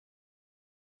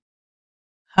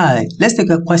Hi, let's take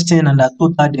a question under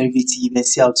total derivative and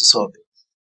see how to solve it.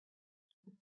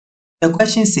 The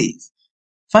question says,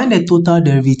 find the total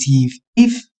derivative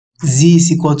if z is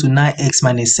equal to 9x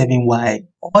minus 7y,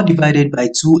 all divided by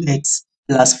 2x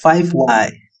plus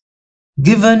 5y,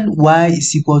 given y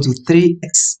is equal to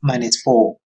 3x minus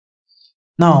 4.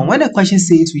 Now, when the question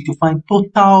says we should find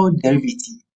total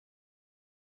derivative,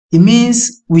 it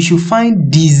means we should find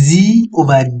dz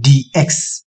over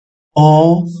dx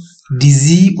or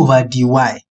dz over dy,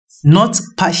 not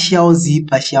partial z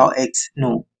partial x,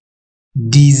 no,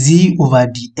 dz over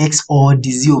dx or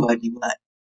dz over dy.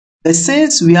 But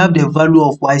since we have the value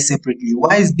of y separately,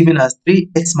 y is given as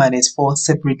 3x minus 4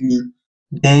 separately,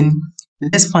 then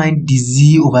let's find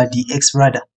dz over dx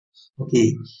rather.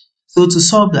 Okay, so to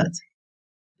solve that,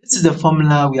 this is the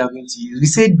formula we are going to use. We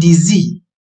say dz,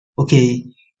 okay,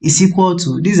 is equal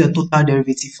to, this is a total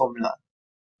derivative formula.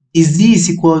 Dz is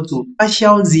equal to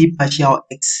partial z partial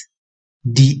x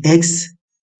dx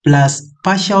plus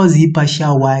partial z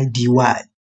partial y dy.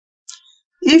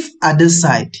 If at this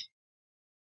side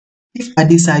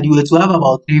you were to have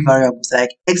about three variables like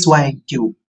x, y, and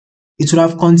q, it would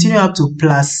have continued up to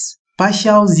plus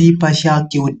partial z partial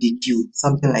q dq,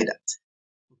 something like that.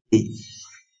 Okay.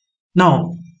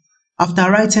 Now,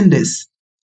 after writing this,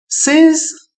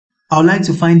 since I would like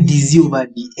to find dz over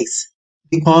dx,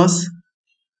 because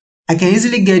I can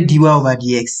easily get dy over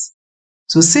dx.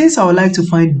 So since I would like to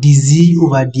find dz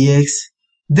over dx,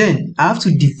 then I have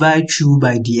to divide through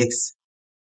by dx.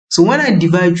 So when I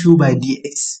divide through by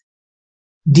dx,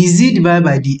 dz divided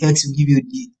by dx will give you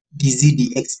dz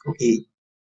dx, okay,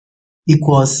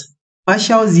 equals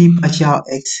partial z partial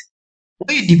x.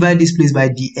 When you divide this place by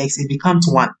dx, it becomes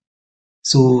 1.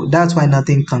 So that's why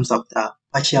nothing comes after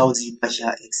partial z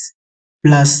partial x,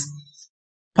 plus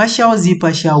partial z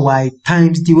partial y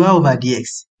times dy over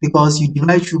dx, because you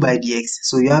divide through by dx,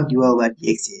 so you have dy over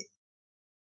dx here.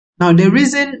 Now the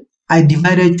reason I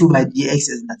divided through by dx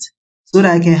is that so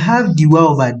that I can have dy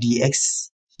over dx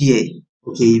here,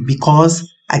 okay,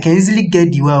 because I can easily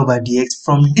get dy over dx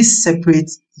from this separate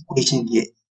equation here.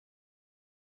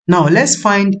 Now let's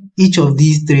find each of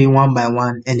these three one by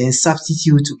one and then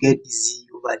substitute to get z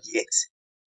over dx.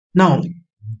 Now,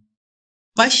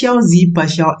 partial z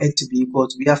partial x to be equal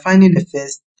to, we are finding the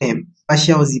first term,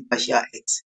 partial z partial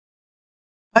x.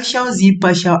 Partial z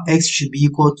partial x should be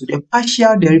equal to the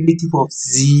partial derivative of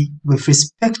z with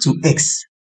respect to x.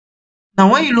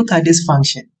 Now, when you look at this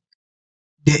function,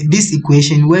 this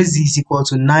equation where z is equal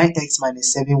to 9x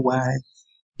minus 7y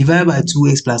divided by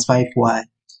 2x plus 5y,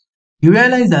 you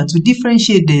realize that to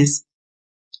differentiate this,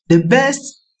 the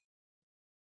best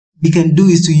we can do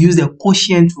is to use the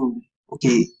quotient rule,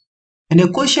 okay? And the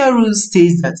quotient rule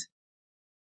states that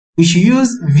we should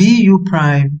use vu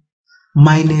prime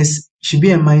minus, should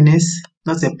be a minus,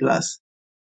 not a plus,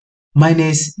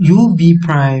 minus uv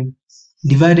prime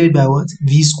divided by what?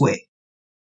 V square.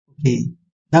 Okay,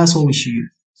 that's what we should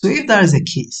use. So if that is the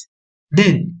case,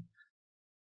 then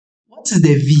what is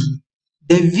the v?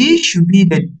 The v should be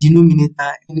the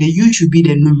denominator and the u should be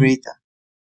the numerator.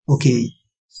 Okay,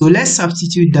 so let's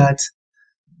substitute that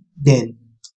then.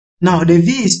 Now the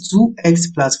v is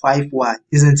 2x plus 5y,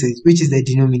 isn't it? Which is the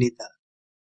denominator.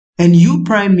 And u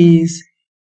prime means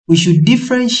we should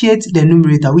differentiate the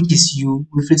numerator, which is u,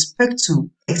 with respect to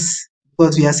x,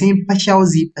 because we are saying partial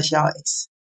z partial x.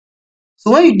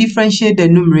 So when you differentiate the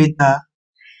numerator,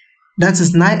 that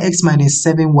is 9x minus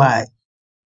 7y,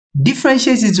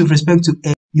 differentiate it with respect to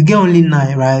x, you get only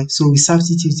 9, right? So we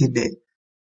substitute it there.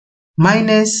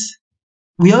 Minus,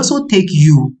 we also take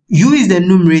u. U is the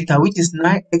numerator, which is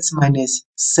 9x minus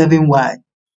 7y.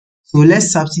 So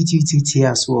let's substitute it here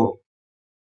as well.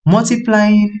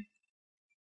 Multiplying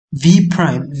v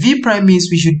prime. V prime means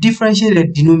we should differentiate the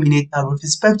denominator with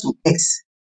respect to x.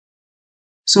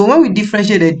 So when we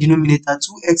differentiate the denominator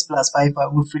 2x plus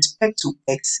 5y with respect to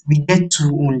x, we get 2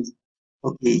 only.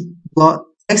 Okay, but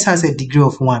x has a degree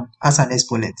of 1 as an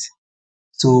exponent.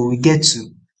 So we get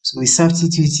 2. So we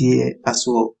substitute here as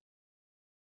well.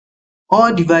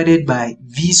 All divided by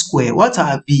v square. What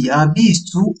are v? Our v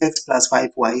is 2x plus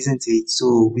 5y, isn't it?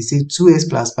 So we say 2x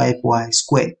plus 5y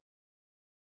squared.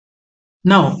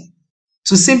 Now,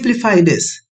 to simplify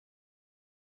this,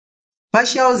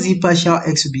 partial z partial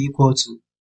x will be equal to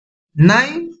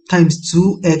 9 times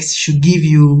 2x should give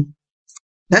you,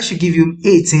 that should give you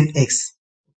 18x.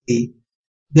 Okay.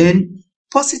 Then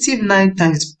positive 9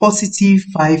 times positive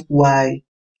 5y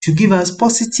should give us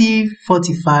positive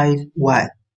 45y.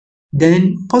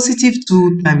 Then positive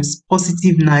 2 times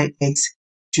positive 9x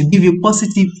should give you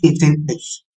positive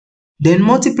 18x. Then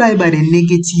multiply by the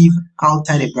negative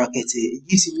outside the bracket here. It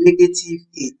gives you negative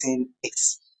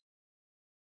 18x.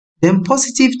 Then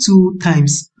positive 2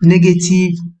 times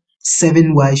negative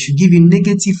 7y should give you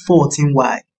negative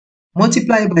 14y.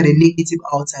 Multiply by the negative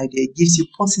outside there, it gives you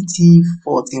positive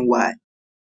 14y.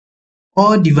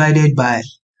 All divided by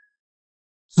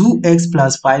 2x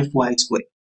plus 5y squared.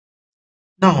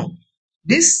 Now,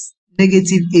 this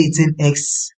negative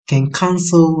 18x can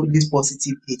cancel this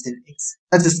positive 18x.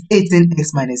 That is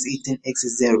 18x minus 18x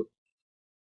is 0.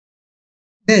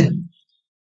 Then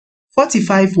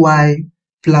 45y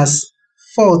plus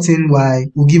 14y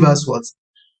will give us what?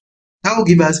 That will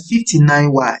give us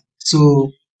 59y.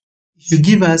 So it should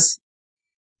give us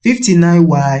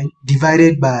 59y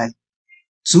divided by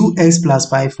 2x plus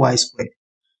 5y squared.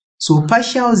 So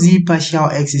partial z partial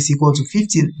x is equal to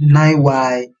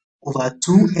 59y over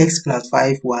 2x plus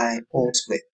 5y all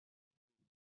squared.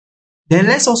 Then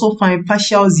let's also find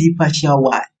partial z partial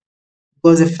y,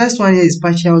 because the first one here is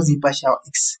partial z partial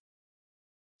x.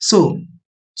 So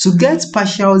to get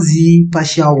partial z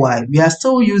partial y, we are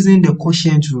still using the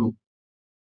quotient rule.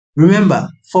 Remember,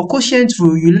 for quotient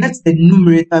rule, you let the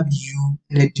numerator be u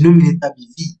and the denominator be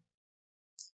v.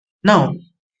 Now,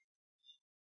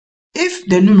 if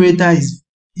the numerator is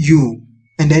u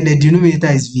and then the denominator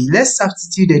is v, let's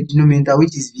substitute the denominator,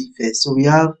 which is v, first. So we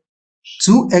have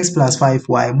 2x plus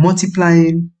 5y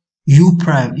multiplying u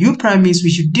prime. U prime means we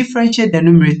should differentiate the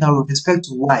numerator with respect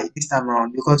to y this time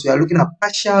around, because we are looking at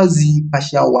partial z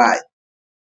partial y.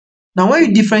 Now, when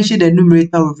you differentiate the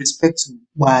numerator with respect to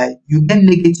y, you get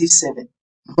negative 7,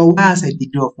 because y has a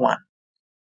degree of 1.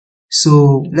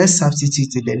 So let's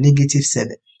substitute the negative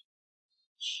 7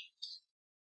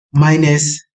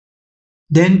 minus,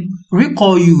 then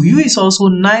recall u is also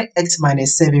 9x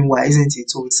minus 7y, isn't it?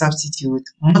 So we substitute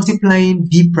multiplying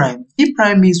v prime. V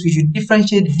prime means we should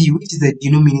differentiate v, which is the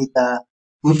denominator,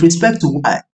 with respect to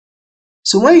y.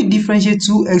 So when you differentiate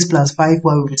 2x plus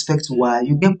 5y with respect to y,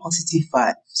 you get positive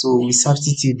 5. So we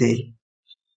substitute there.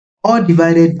 All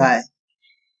divided by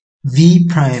v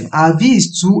prime. Our v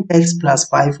is 2x plus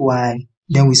 5y,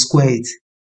 then we square it.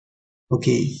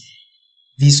 Okay,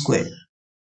 v squared.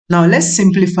 Now let's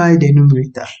simplify the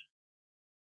numerator.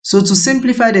 So to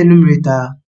simplify the numerator,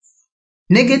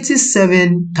 negative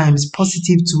 7 times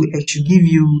positive 2x should give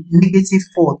you negative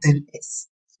 14x.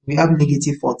 We have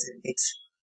negative 14x.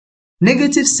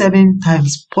 Negative 7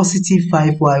 times positive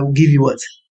 5y will give you what?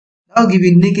 That will give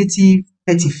you negative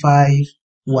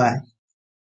 35y.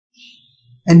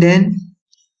 And then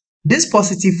this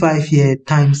positive 5 here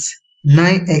times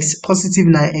 9x, positive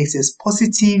 9x is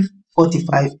positive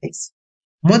 45x.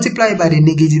 Multiply by the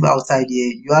negative outside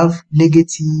here, you have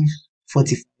negative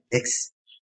 45x.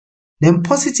 Then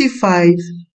positive 5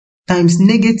 times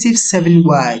negative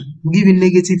 7y will give you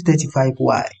negative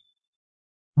 35y.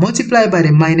 Multiply by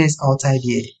the minus outside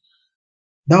here,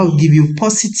 that will give you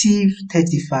positive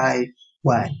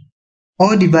 35y.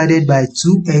 All divided by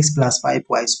 2x plus 5y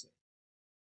squared.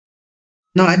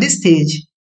 Now at this stage,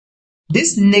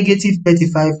 this negative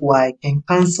 35y can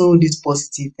cancel this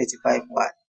positive 35y.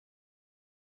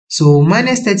 So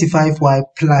minus 35y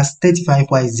plus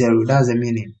 35y is 0. That's the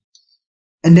meaning.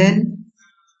 And then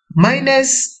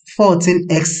minus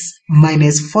 14x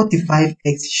minus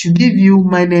 45x should give you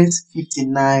minus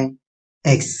 59x.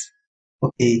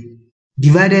 Okay.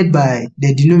 Divided by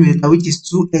the denominator, which is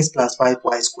 2x plus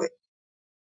 5y squared.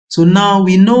 So now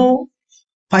we know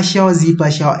partial z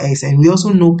partial x, and we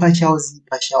also know partial z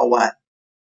partial y.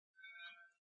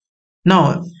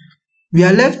 Now we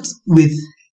are left with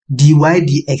dy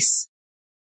dx,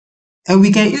 and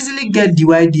we can easily get dy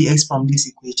dx from this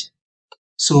equation.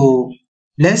 So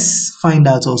let's find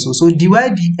out also. So dy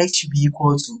dx should be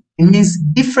equal to, it means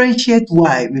differentiate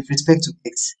y with respect to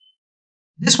x.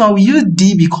 This one we use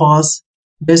d because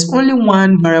there's only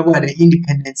one variable at the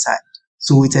independent side,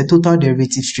 so it's a total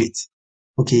derivative straight.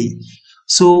 Okay,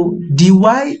 so dy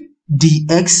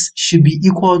dx should be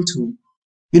equal to,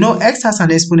 x has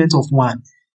an exponent of 1.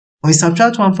 When we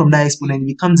subtract 1 from that exponent, it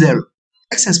becomes 0.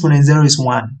 X exponent 0 is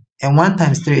 1, and 1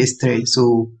 times 3 is 3.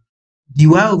 So dy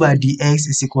over dx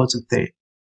is equal to 3.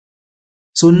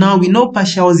 So now we know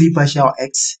partial z partial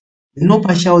x, we know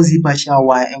partial z partial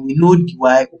y, and we know dy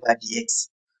over dx.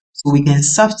 So we can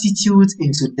substitute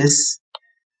into this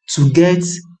to get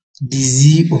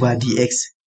dz over dx.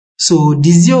 So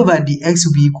dz over dx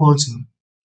will be equal to,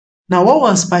 now what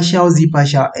was partial z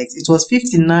partial x? It was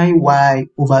 59y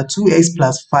over 2x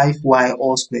plus 5y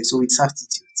all squared. So we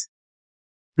substitute.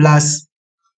 Plus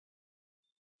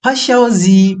partial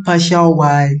z partial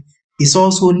y is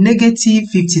also negative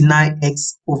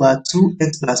 59x over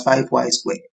 2x plus 5y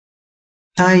squared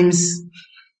times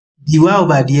dy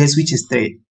over dx, which is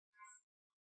 3.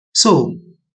 So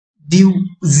the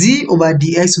z over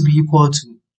dx will be equal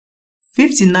to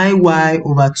 59y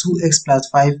over 2x plus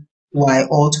 5y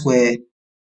all square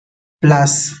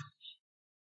plus,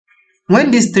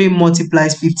 when this 3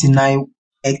 multiplies 59x,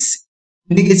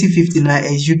 negative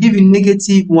 59x, you give you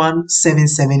negative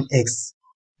 177x.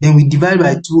 Then we divide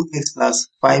by 2x plus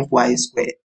 5y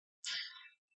squared.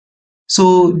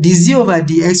 So the z over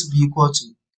dx will be equal to,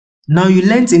 now you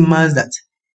learned in maths that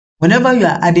whenever you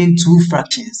are adding two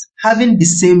fractions having the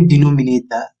same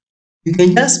denominator, you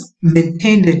can just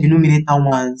maintain the denominator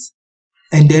once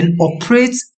and then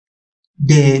operate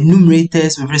the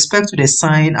numerators with respect to the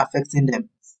sign affecting them.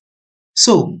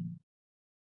 So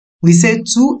we say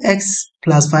 2x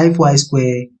plus 5y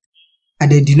squared at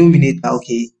the denominator,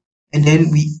 okay, and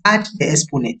then we add the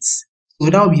exponents. So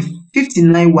that will be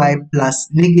 59y plus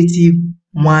negative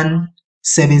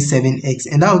 177x,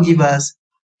 and that will give us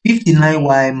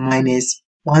 59y minus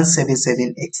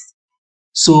 177x.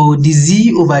 So the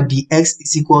z over dx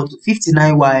is equal to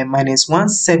 59y minus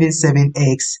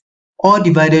 177x, all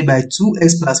divided by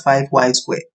 2x plus 5y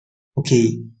squared.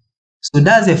 Okay, so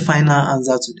that's the final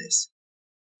answer to this.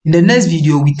 In the next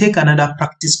video, we take another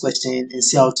practice question and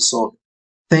see how to solve it.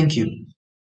 Thank you.